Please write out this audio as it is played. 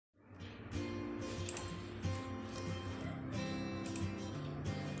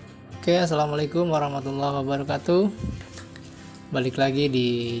Oke, assalamualaikum warahmatullahi wabarakatuh. Balik lagi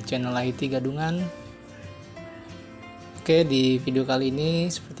di channel IT Gadungan. Oke, di video kali ini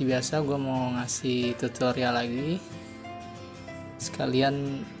seperti biasa gue mau ngasih tutorial lagi.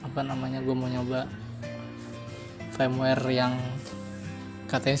 Sekalian gue mau nyoba firmware yang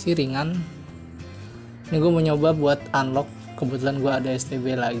katanya sih ringan. Ini gue mau nyoba buat unlock. Kebetulan gue ada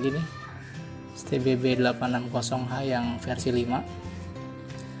STB lagi nih, STB B860H yang versi 5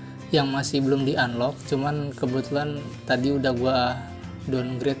 yang masih belum di unlock. Cuman kebetulan tadi udah gua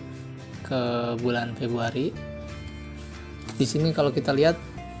downgrade ke bulan Februari. Di sini kalau kita lihat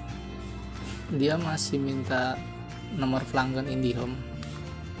dia masih minta nomor pelanggan IndiHome.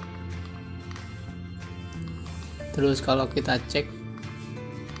 Terus kalau kita cek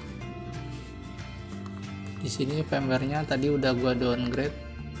di sini firmware-nya tadi udah gua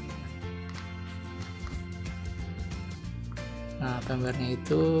downgrade. Nah, firmware-nya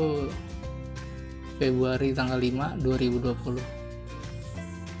itu Februari tanggal 5 2020.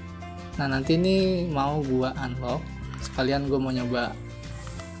 Nah, nanti ini mau gua unlock, sekalian gua mau nyoba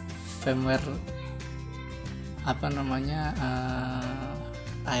firmware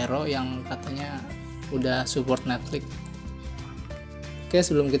Aero yang katanya udah support Netflix. Oke,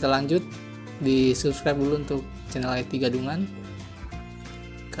 sebelum kita lanjut, di subscribe dulu untuk channel IT Gadungan,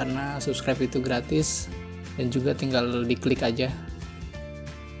 karena subscribe itu gratis dan juga tinggal diklik aja.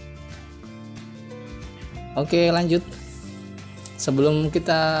 Oke, lanjut. Sebelum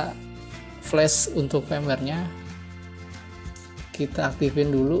kita flash untuk firmware-nya, kita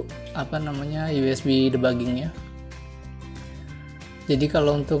aktifin dulu USB debugging-nya. Jadi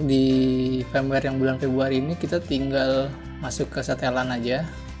kalau untuk di firmware yang bulan Februari ini, kita tinggal masuk ke setelan aja,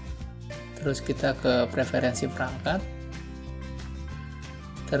 terus kita ke preferensi perangkat.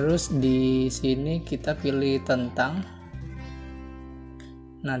 Terus di sini kita pilih tentang.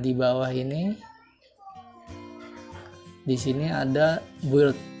 Nah, di bawah ini di sini ada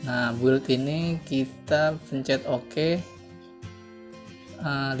build. Nah, build ini kita pencet OK.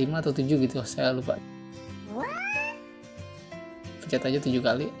 5 atau 7 gitu, saya lupa. Pencet aja 7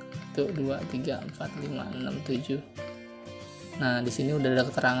 kali. 1 2 3 4 5 6 7. Nah, di sini udah ada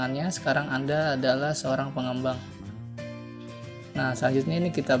keterangannya. Sekarang Anda adalah seorang pengembang. Nah, selanjutnya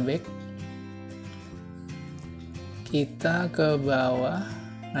ini kita back, kita ke bawah.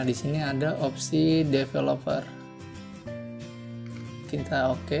 Nah, di sini ada opsi developer,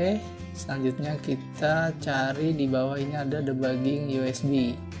 kita oke. Selanjutnya kita cari di bawah, ini ada debugging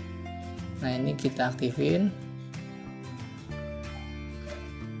USB. Nah, ini kita aktifin,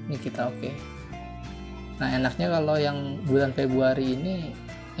 ini kita oke. Nah, enaknya kalau yang bulan Februari ini,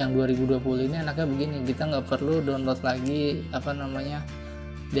 yang 2020 ini enaknya begini, kita nggak perlu download lagi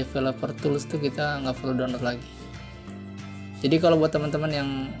developer tools tuh, kita nggak perlu download lagi. Jadi kalau buat teman-teman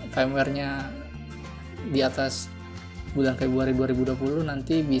yang firmware-nya di atas bulan Februari 2020,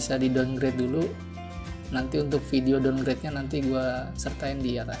 nanti bisa di downgrade dulu. Nanti untuk video downgrade-nya nanti gua sertain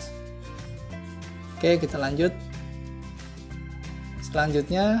di atas. Oke, kita lanjut.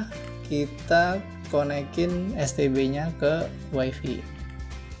 Selanjutnya kita konekin STB-nya ke WiFi.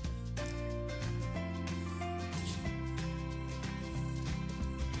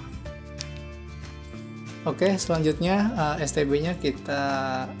 Oke, selanjutnya STB-nya kita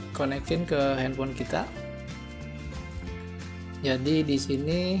konekin ke handphone kita. Jadi di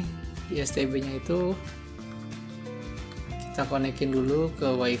sini di STB-nya itu kita konekin dulu ke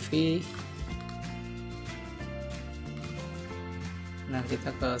WiFi. Nah, kita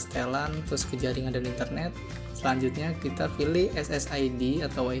ke setelan, terus ke jaringan dan internet. Selanjutnya kita pilih SSID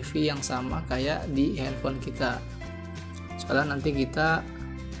atau WiFi yang sama kayak di handphone kita. Soalnya nanti kita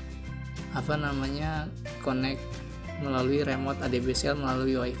connect melalui remote ADBCL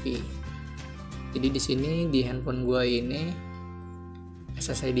melalui WiFi. Jadi di sini di handphone gua ini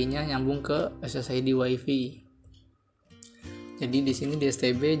SSID-nya nyambung ke SSID WiFi. Jadi di sini di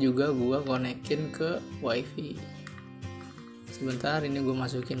STB juga gua konekin ke WiFi. Sebentar, ini gua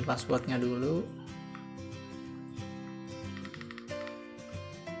masukin passwordnya dulu.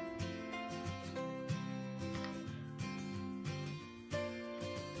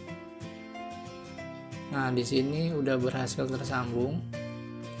 Nah, di sini udah berhasil tersambung.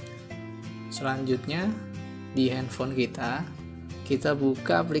 Selanjutnya di handphone kita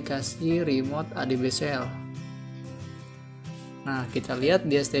buka aplikasi remote ADBCL. Nah, kita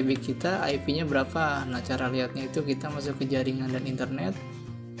lihat di STB kita IP-nya berapa. Nah, cara lihatnya itu kita masuk ke jaringan dan internet.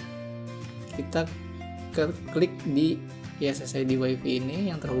 Kita klik di SSID WiFi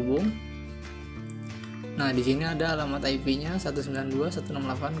ini yang terhubung. Nah, di sini ada alamat IP-nya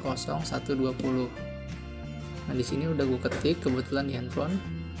 192.168.0.120. Nah, di sini udah gue ketik kebetulan di handphone.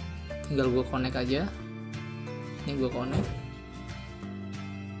 tinggal gue connect aja. Ini gue connect.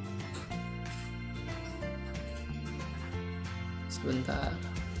 Sebentar.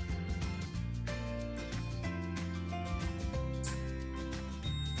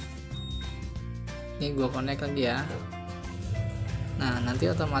 Ini gue connect lagi ya. Nah,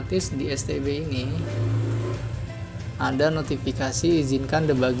 nanti otomatis di STB ini ada notifikasi izinkan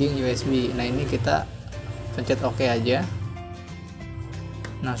debugging USB. Nah, ini kita pencet OK aja.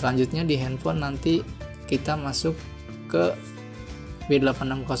 Nah, selanjutnya di handphone nanti kita masuk ke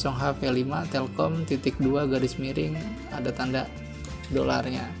B860H V5 Telkom .2 garis miring ada tanda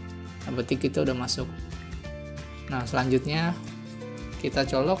dolarnya. Nah, berarti kita udah masuk. Nah, selanjutnya kita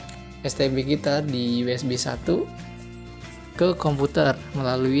colok STB kita di USB 1 ke komputer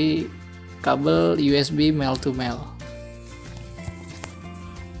melalui kabel USB male to male.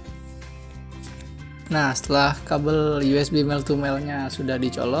 Nah, setelah kabel USB male to male nya sudah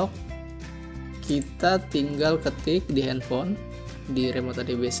dicolok, kita tinggal ketik di handphone, di remote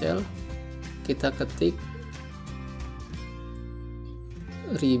ADB cell, kita ketik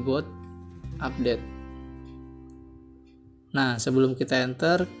reboot update. Nah, sebelum kita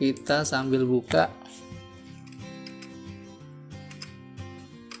enter, kita sambil buka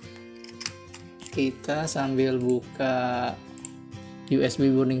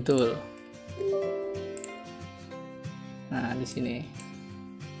USB bonding tool. Nah, di sini.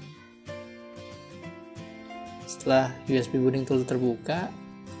 Setelah USB bonding tool terbuka,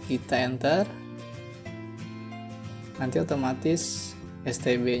 kita enter. Nanti otomatis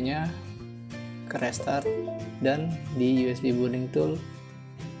STB-nya ke restart dan di USB bonding tool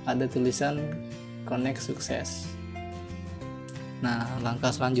ada tulisan connect sukses. Nah,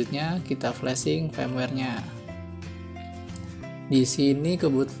 langkah selanjutnya kita flashing firmware-nya. Di sini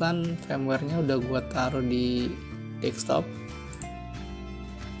kebetulan firmware-nya udah gua taruh di desktop.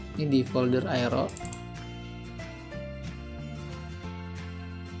 Ini di folder aero.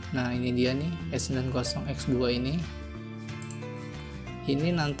 Nah, ini dia nih S90X2 ini.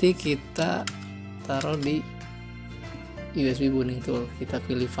 Ini nanti kita taruh di USB bonding tool. Kita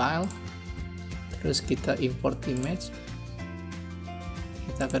pilih file, terus kita import image,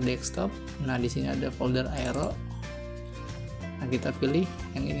 kita ke desktop. Nah, di sini ada folder aero. Nah, kita pilih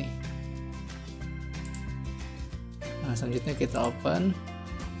yang ini. Nah, selanjutnya kita open,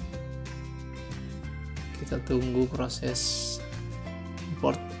 kita tunggu proses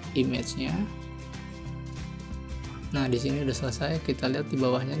import image-nya. Nah, di sini udah selesai. Kita lihat di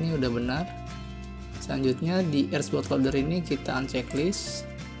bawahnya nih udah benar. Selanjutnya di Earth bootloader ini kita unchecklist,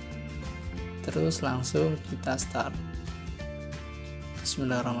 terus langsung kita start.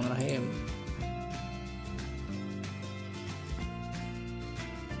 Bismillahirrahmanirrahim.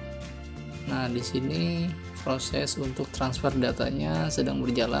 Nah, di sini proses untuk transfer datanya sedang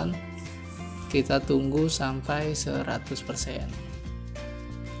berjalan. Kita tunggu sampai 100%.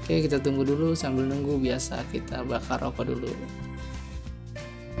 Oke, kita tunggu dulu. Sambil nunggu biasa kita bakar rokok dulu.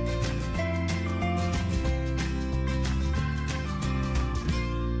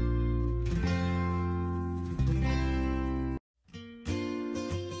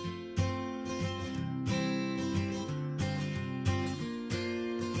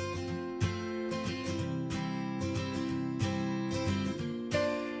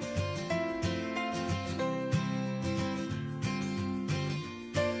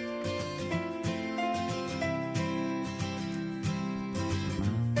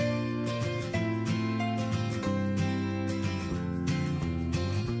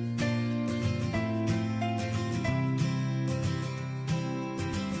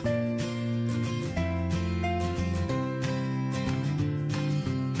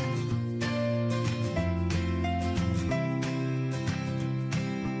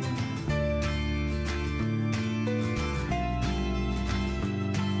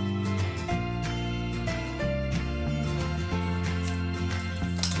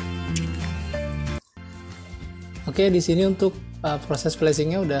 Oke, di sini untuk proses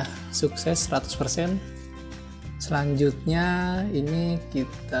flashingnya udah sukses 100%. Selanjutnya ini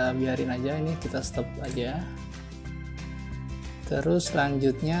kita biarin aja, ini kita stop aja. Terus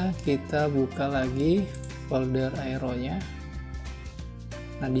selanjutnya kita buka lagi folder aeronya.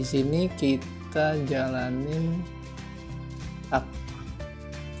 Nah, di sini kita jalanin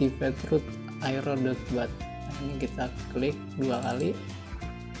activate root aero.bat. Nah, ini kita klik 2 kali.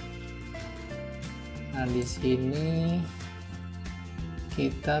 Nah, di sini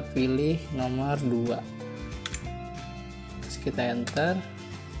kita pilih nomor 2. Terus kita enter.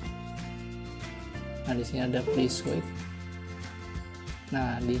 Nah, di sini ada please wait.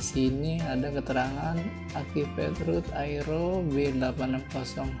 Nah, di sini ada keterangan Activate Root Aero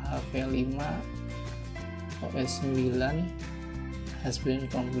B860H V5 OS 9 has been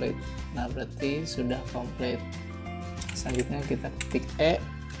complete. Nah, berarti sudah complete. Selanjutnya kita ketik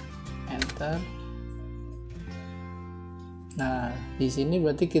enter. Nah, di sini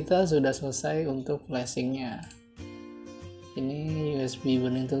berarti kita sudah selesai untuk flashingnya. Ini USB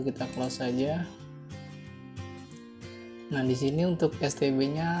burning tool kita close saja. Nah, di sini untuk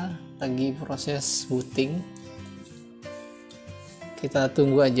STB-nya lagi proses booting. Kita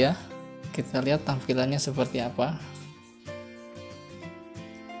tunggu aja. Kita lihat tampilannya seperti apa.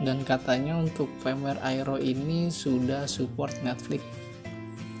 Dan katanya untuk firmware Aero ini sudah support Netflix.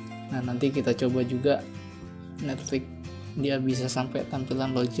 Nah, nanti kita coba juga Netflix dia bisa sampai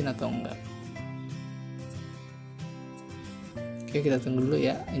tampilan login atau enggak. Oke, kita tunggu dulu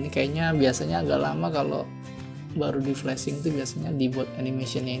ya. Ini kayaknya biasanya agak lama kalau baru di flashing itu, biasanya di buat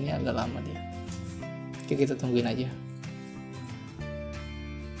animationnya ini agak lama dia. Oke, kita tungguin aja.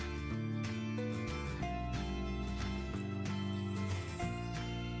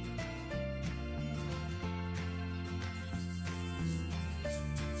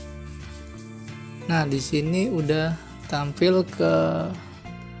 Nah, di sini udah tampil ke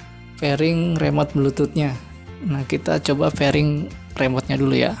pairing remote Bluetooth-nya. Nah, kita coba pairing remote-nya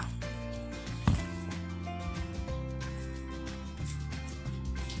dulu ya.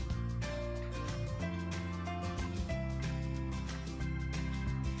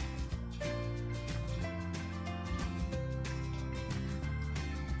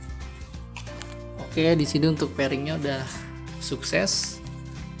 Oke, di sini untuk pairingnya udah sukses.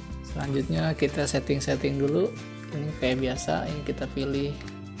 Selanjutnya kita setting dulu. Ini kayak biasa, ini kita pilih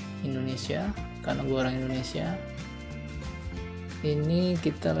Indonesia karena gue orang Indonesia. Ini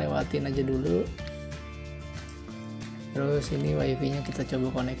kita lewatin aja dulu. Terus ini wifi nya kita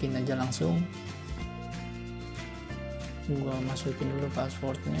coba konekin aja langsung. Gua masukin dulu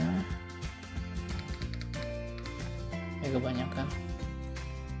passwordnya. Kebanyakan.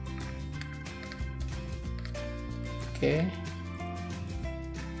 Oke.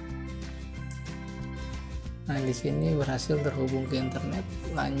 Nah, di sini berhasil terhubung ke internet.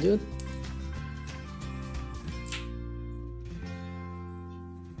 Lanjut.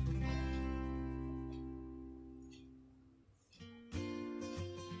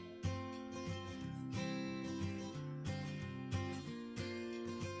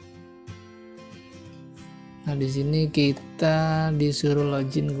 Nah, di sini kita disuruh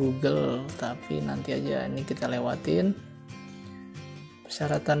login Google, tapi nanti aja, ini kita lewatin.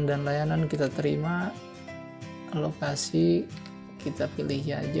 Persyaratan dan layanan kita terima. Lokasi kita pilih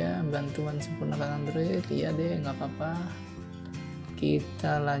aja, bantuan sempurnakan Android, iya deh, nggak apa-apa.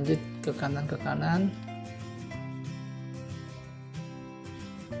 Kita lanjut ke kanan.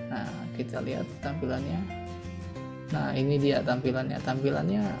 Nah, kita lihat tampilannya. Nah, ini dia tampilannya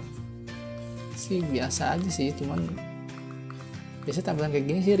sih biasa aja sih, cuman biasanya tampilan kayak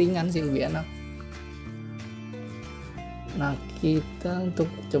gini sih ringan sih, lebih enak. Nah, kita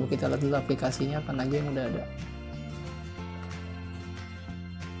coba kita lihat dulu aplikasinya apa aja yang udah ada.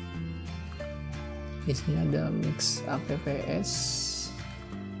 Di sini ada mix apps,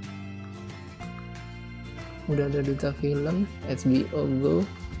 udah ada duta film, HBO Go,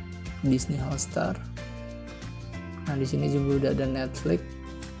 Disney Hotstar. Nah, di sini juga udah ada Netflix.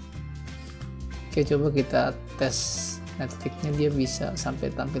 Oke, coba kita tes Netflix-nya, dia bisa sampai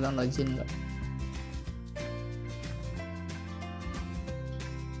tampilan login nggak?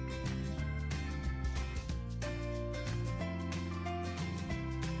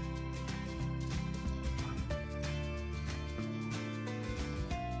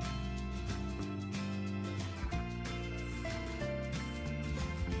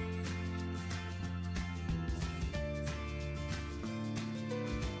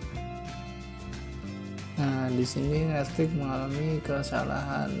 Nah, di sini Netflix mengalami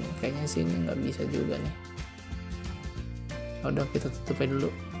kesalahan. Kayaknya sih ini nggak bisa juga nih. Udah, kita tutup aja dulu.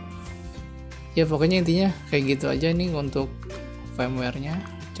 Ya, pokoknya intinya kayak gitu aja nih untuk firmware-nya.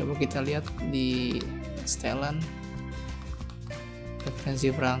 Coba kita lihat di setelan referensi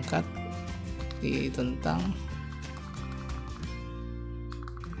perangkat di tentang.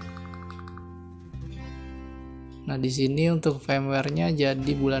 Nah, di sini untuk firmware-nya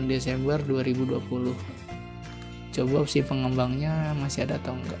jadi bulan Desember 2020. Coba opsi pengembangnya masih ada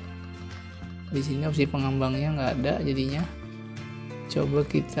atau enggak. Di sini opsi pengembangnya nggak ada jadinya. Coba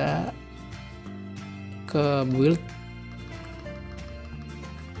kita ke build.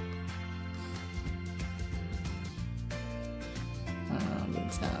 Nah,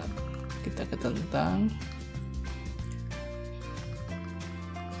 bentar. Kita ke tentang.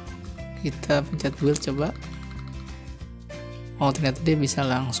 Kita pencet build coba. Oh ternyata dia bisa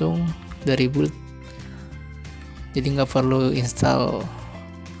langsung dari build, jadi nggak perlu install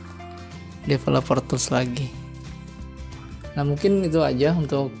developer tools lagi. Nah mungkin itu aja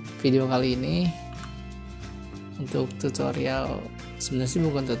untuk video kali ini. Untuk tutorial, sebenarnya sih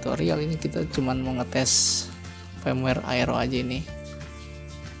bukan tutorial, ini kita cuman mau ngetes firmware Aero aja ini,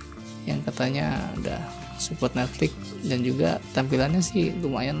 yang katanya udah support Netflix dan juga tampilannya sih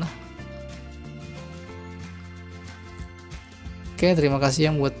lumayan lah. Oke, terima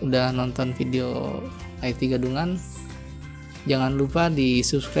kasih yang buat udah nonton video IT Gadungan. Jangan lupa di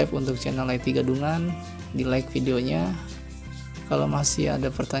subscribe untuk channel IT Gadungan, di like videonya. Kalau masih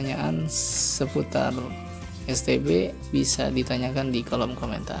ada pertanyaan seputar STB bisa ditanyakan di kolom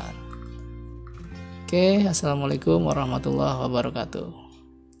komentar. Oke, assalamualaikum warahmatullahi wabarakatuh.